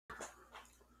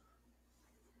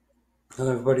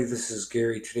Hello, everybody. This is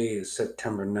Gary. Today is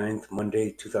September 9th,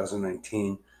 Monday,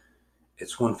 2019.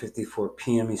 It's 1:54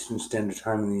 p.m. Eastern Standard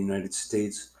Time in the United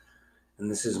States,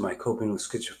 and this is my coping with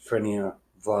schizophrenia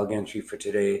vlog entry for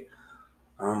today.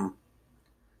 Um,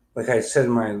 like I said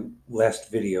in my last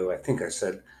video, I think I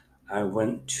said I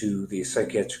went to the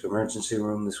psychiatric emergency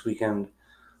room this weekend,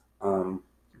 um,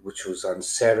 which was on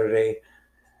Saturday,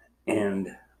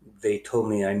 and they told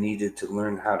me I needed to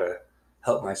learn how to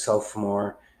help myself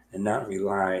more and not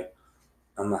rely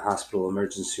on the hospital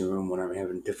emergency room when I'm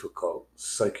having difficult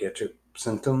psychiatric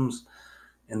symptoms.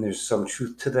 And there's some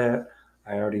truth to that.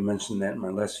 I already mentioned that in my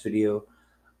last video.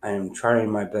 I am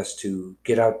trying my best to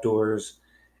get outdoors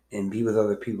and be with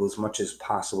other people as much as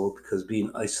possible because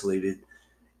being isolated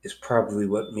is probably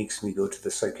what makes me go to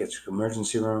the psychiatric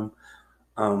emergency room.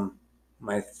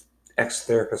 My ex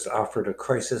therapist offered a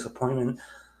crisis appointment,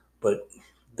 but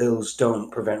those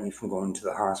don't prevent me from going to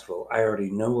the hospital. I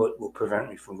already know what will prevent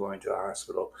me from going to the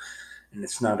hospital, and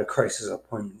it's not a crisis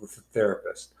appointment with a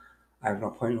therapist. I have an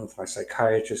appointment with my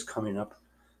psychiatrist coming up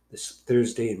this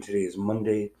Thursday, and today is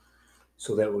Monday,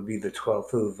 so that would be the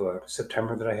 12th of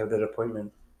September that I have that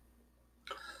appointment.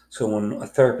 So when a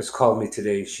therapist called me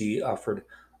today, she offered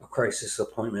a crisis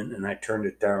appointment, and I turned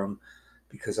it down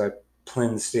because I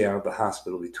plan to stay out of the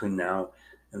hospital between now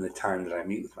and the time that I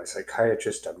meet with my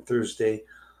psychiatrist on Thursday.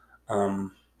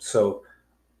 So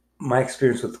my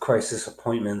experience with crisis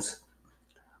appointments,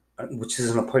 which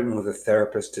is an appointment with a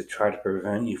therapist to try to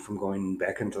prevent you from going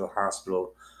back into the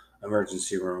hospital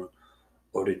emergency room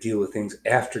or to deal with things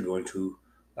after going to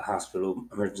the hospital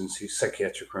emergency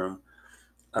psychiatric room.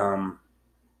 Um,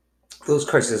 those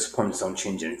crisis appointments don't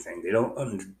change anything. They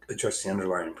don't address the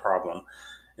underlying problem.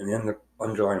 And the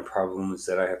underlying problem is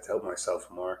that I have to help myself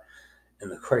more.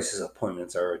 And the crisis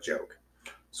appointments are a joke.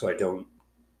 So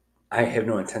I have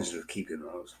no intention of keeping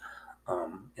those.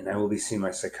 And I will be seeing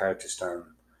my psychiatrist on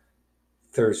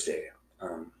Thursday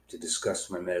to discuss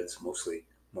my meds, mostly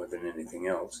more than anything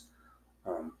else.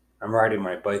 I'm riding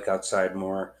my bike outside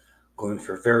more, going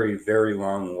for very, very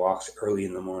long walks early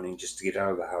in the morning just to get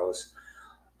out of the house,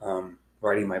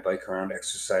 riding my bike around,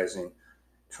 exercising,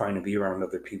 trying to be around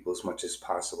other people as much as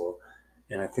possible.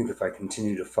 And I think if I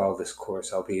continue to follow this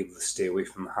course, I'll be able to stay away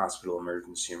from the hospital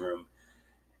emergency room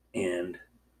and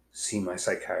see my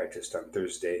psychiatrist on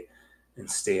Thursday and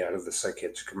stay out of the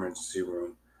psychiatric emergency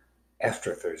room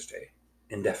after Thursday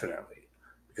indefinitely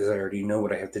because I already know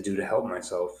what I have to do to help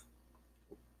myself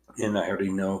and I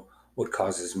already know what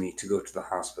causes me to go to the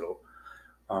hospital.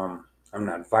 I'm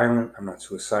not violent, I'm not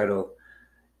suicidal,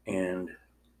 and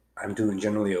I'm doing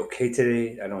generally okay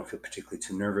today. I don't feel particularly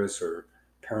too nervous or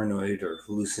paranoid or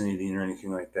hallucinating or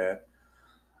anything like that.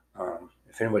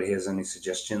 If anybody has any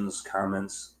suggestions,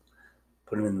 comments,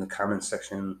 put them in the comment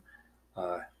section.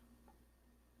 Uh,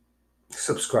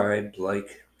 Subscribe,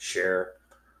 like, share.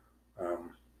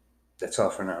 Um, that's all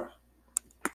for now.